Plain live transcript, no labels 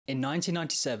In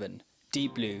 1997,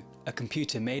 Deep Blue, a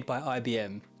computer made by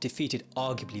IBM, defeated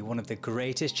arguably one of the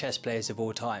greatest chess players of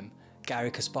all time,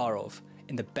 Garry Kasparov,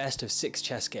 in the best of 6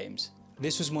 chess games.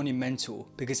 This was monumental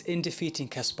because in defeating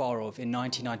Kasparov in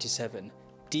 1997,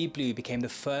 Deep Blue became the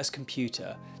first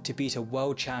computer to beat a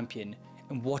world champion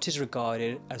in what is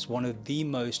regarded as one of the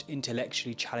most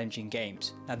intellectually challenging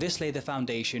games. Now this laid the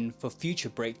foundation for future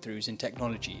breakthroughs in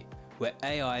technology, where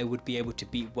AI would be able to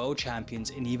beat world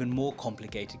champions in even more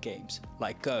complicated games,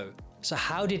 like Go. So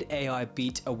how did AI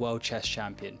beat a world chess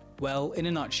champion? Well, in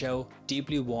a nutshell, Deep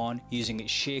Blue won using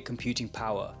its sheer computing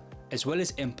power, as well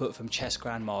as input from chess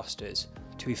grandmasters,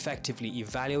 to effectively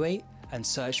evaluate and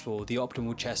search for the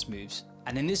optimal chess moves.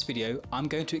 And in this video, I'm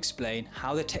going to explain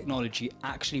how the technology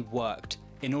actually worked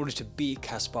in order to beat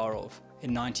Kasparov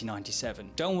in 1997.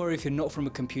 Don't worry if you're not from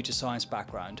a computer science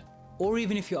background, or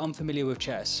even if you're unfamiliar with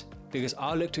chess, because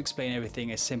I'll look to explain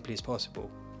everything as simply as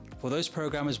possible. For those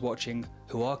programmers watching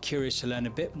who are curious to learn a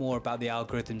bit more about the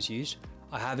algorithms used,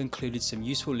 I have included some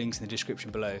useful links in the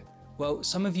description below. Well,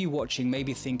 some of you watching may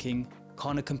be thinking,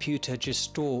 can't a computer just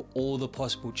store all the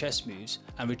possible chess moves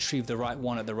and retrieve the right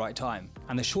one at the right time?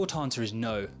 And the short answer is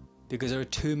no, because there are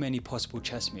too many possible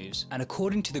chess moves. And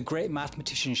according to the great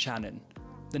mathematician Shannon,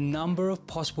 the number of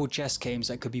possible chess games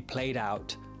that could be played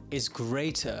out is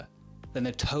greater than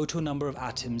the total number of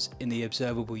atoms in the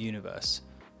observable universe.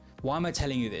 Why am I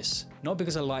telling you this? Not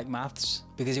because I like maths,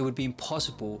 because it would be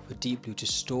impossible for Deep Blue to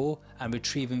store and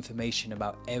retrieve information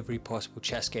about every possible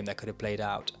chess game that could have played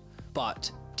out.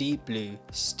 But Deep Blue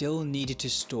still needed to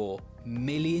store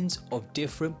millions of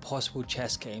different possible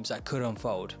chess games that could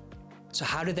unfold. So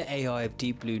how did the AI of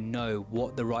Deep Blue know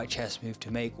what the right chess move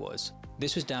to make was?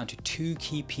 This was down to 2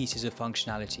 key pieces of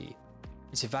functionality: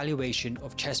 its evaluation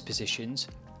of chess positions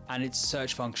and its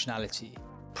search functionality.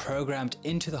 Programmed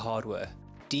into the hardware,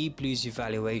 Deep Blue's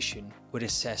evaluation would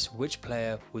assess which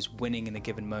player was winning in a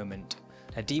given moment.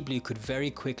 Now Deep Blue could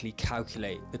very quickly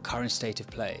calculate the current state of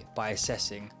play by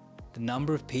assessing the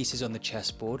number of pieces on the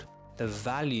chessboard, the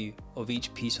value of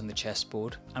each piece on the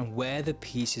chessboard, and where the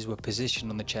pieces were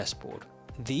positioned on the chessboard.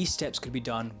 These steps could be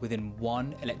done within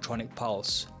 1 electronic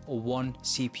pulse or 1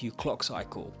 CPU clock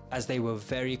cycle, as they were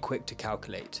very quick to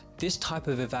calculate. This type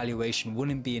of evaluation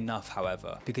wouldn't be enough,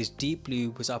 however, because Deep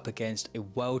Blue was up against a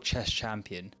world chess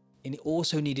champion, and it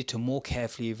also needed to more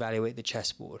carefully evaluate the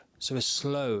chessboard. So a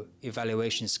slow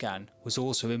evaluation scan was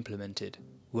also implemented,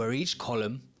 where each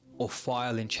column, or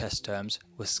file in chess terms,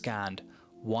 was scanned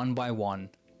one by one,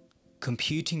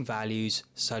 computing values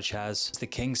such as the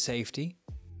king's safety,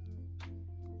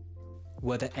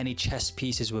 whether any chess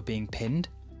pieces were being pinned,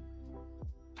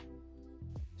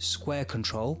 square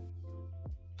control,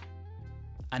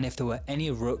 and if there were any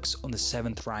rooks on the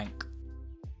 7th rank.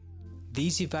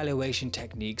 These evaluation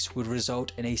techniques would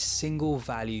result in a single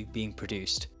value being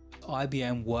produced.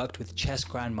 IBM worked with chess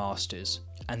grandmasters,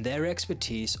 and their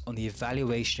expertise on the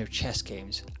evaluation of chess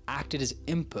games acted as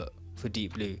input for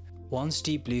Deep Blue. Once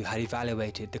Deep Blue had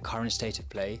evaluated the current state of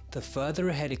play, the further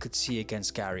ahead it could see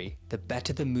against Garry, the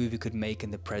better the move it could make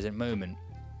in the present moment.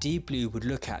 Deep Blue would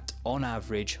look at, on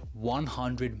average,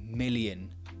 100 million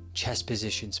chess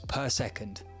positions per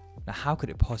second. Now how could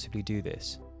it possibly do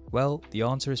this? Well, the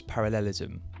answer is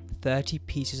parallelism. 30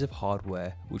 pieces of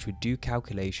hardware which would do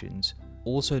calculations,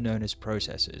 also known as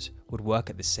processors, would work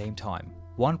at the same time.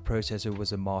 One processor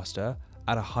was a master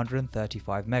at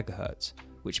 135 MHz,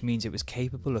 which means it was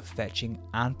capable of fetching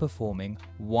and performing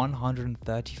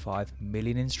 135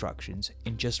 million instructions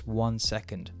in just 1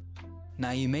 second.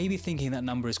 Now you may be thinking that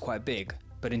number is quite big,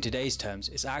 but in today's terms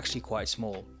it's actually quite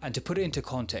small. And to put it into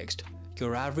context,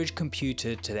 your average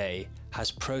computer today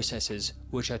has processors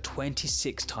which are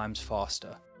 26 times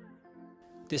faster.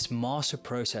 This master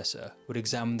processor would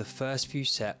examine the first few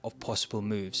set of possible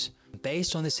moves.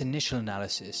 Based on this initial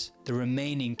analysis, the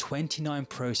remaining 29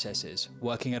 processors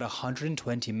working at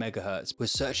 120 MHz would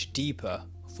search deeper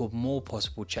for more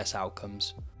possible chess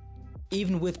outcomes.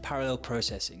 Even with parallel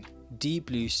processing, Deep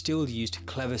Blue still used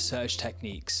clever search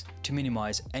techniques to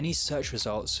minimize any search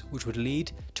results which would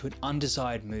lead to an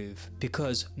undesired move,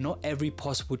 because not every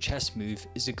possible chess move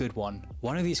is a good one.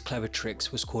 One of these clever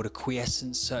tricks was called a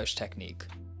Quiescence search technique,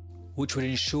 which would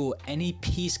ensure any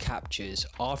piece captures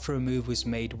after a move was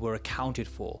made were accounted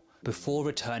for before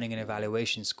returning an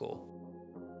evaluation score.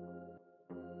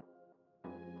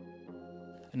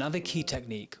 Another key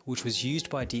technique which was used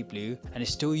by Deep Blue and is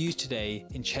still used today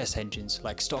in chess engines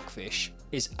like Stockfish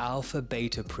is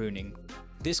alpha-beta pruning.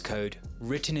 This code,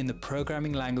 written in the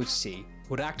programming language C,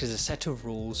 would act as a set of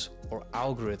rules or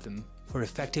algorithm for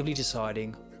effectively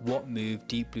deciding what move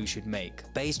Deep Blue should make,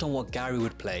 based on what Garry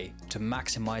would play to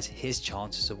maximize his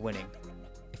chances of winning.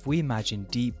 If we imagine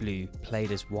Deep Blue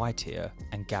played as white here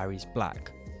and Gary's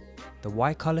black, the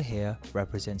white colour here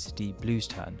represents Deep Blue's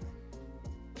turn.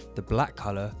 The black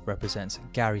colour represents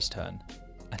Gary's turn.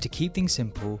 And to keep things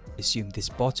simple, assume this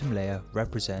bottom layer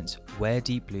represents where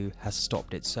Deep Blue has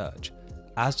stopped its search.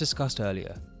 As discussed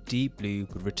earlier, Deep Blue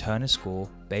would return a score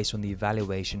based on the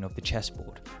evaluation of the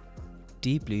chessboard.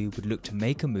 Deep Blue would look to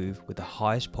make a move with the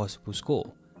highest possible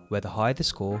score, where the higher the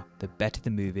score, the better the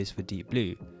move is for Deep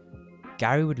Blue.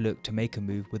 Gary would look to make a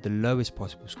move with the lowest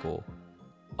possible score,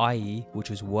 i.e. which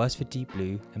was worse for Deep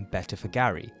Blue and better for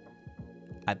Gary.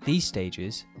 At these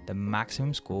stages, the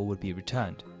maximum score would be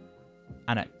returned,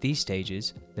 and at these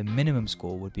stages, the minimum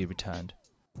score would be returned.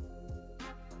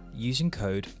 Using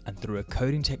code and through a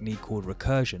coding technique called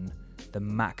recursion, the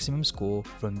maximum score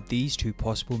from these two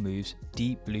possible moves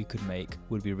Deep Blue could make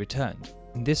would be returned,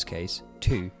 in this case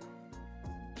 2.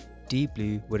 Deep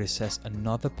Blue would assess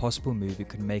another possible move it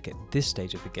could make at this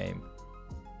stage of the game.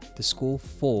 The score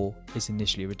 4 is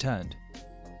initially returned.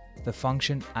 The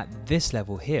function at this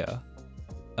level here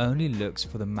only looks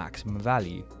for the maximum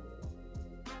value.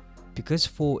 Because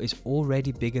 4 is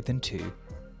already bigger than 2,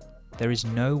 there is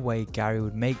no way Gary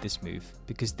would make this move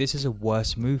because this is a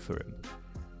worse move for him.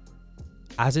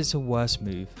 As it's a worse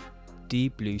move,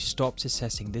 Deep Blue stops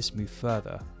assessing this move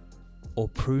further, or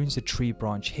prunes the tree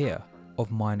branch here of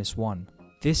 -1.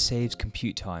 This saves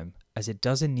compute time as it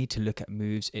doesn't need to look at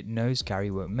moves it knows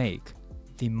Gary won't make.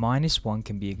 The -1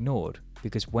 can be ignored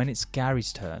because when it's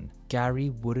Gary's turn, Gary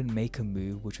wouldn't make a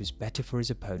move which was better for his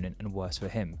opponent and worse for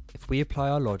him. If we apply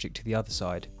our logic to the other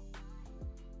side,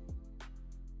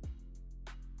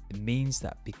 it means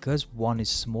that because 1 is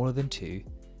smaller than 2,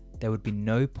 there would be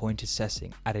no point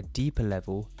assessing at a deeper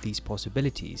level these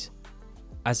possibilities,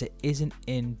 as it isn't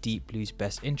in Deep Blue's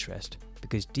best interest,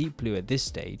 because Deep Blue at this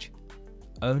stage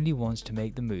only wants to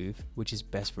make the move which is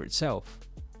best for itself,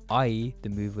 i.e. the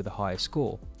move with the highest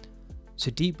score. So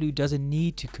Deep Blue doesn't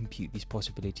need to compute these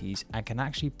possibilities and can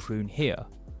actually prune here.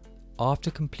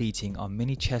 After completing our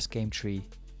mini chess game tree,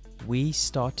 we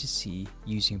start to see,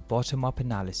 using bottom-up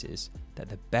analysis, that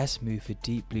the best move for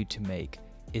Deep Blue to make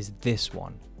is this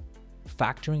one,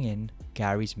 factoring in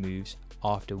Gary's moves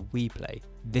after we play.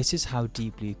 This is how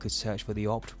Deep Blue could search for the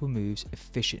optimal moves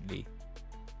efficiently.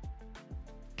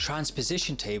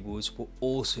 Transposition tables were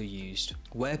also used,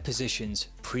 where positions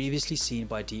previously seen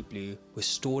by Deep Blue were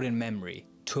stored in memory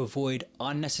to avoid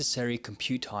unnecessary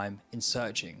compute time in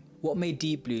searching. What made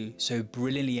Deep Blue so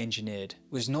brilliantly engineered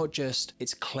was not just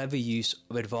its clever use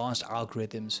of advanced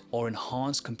algorithms or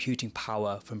enhanced computing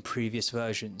power from previous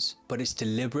versions, but its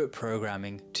deliberate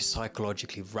programming to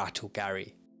psychologically rattle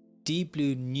Gary. Deep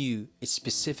Blue knew its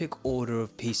specific order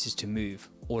of pieces to move,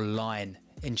 or line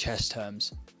in chess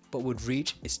terms, but would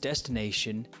reach its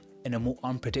destination in a more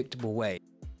unpredictable way.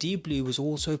 Deep Blue was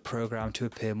also programmed to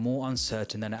appear more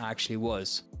uncertain than it actually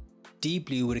was. Deep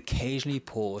Blue would occasionally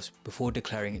pause before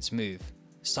declaring its move,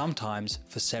 sometimes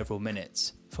for several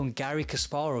minutes. From Garry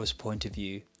Kasparov's point of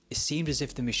view, it seemed as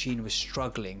if the machine was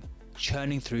struggling,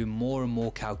 churning through more and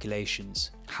more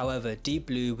calculations. However, Deep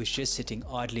Blue was just sitting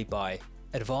idly by.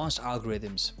 Advanced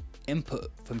algorithms,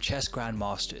 input from chess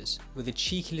grandmasters, with a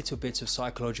cheeky little bits of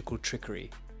psychological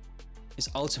trickery, is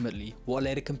ultimately what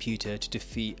led a computer to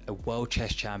defeat a world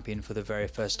chess champion for the very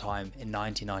first time in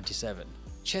 1997.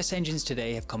 Chess engines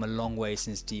today have come a long way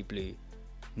since Deep Blue.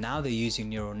 Now they're using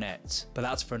neural nets, but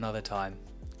that's for another time.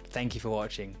 Thank you for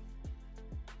watching.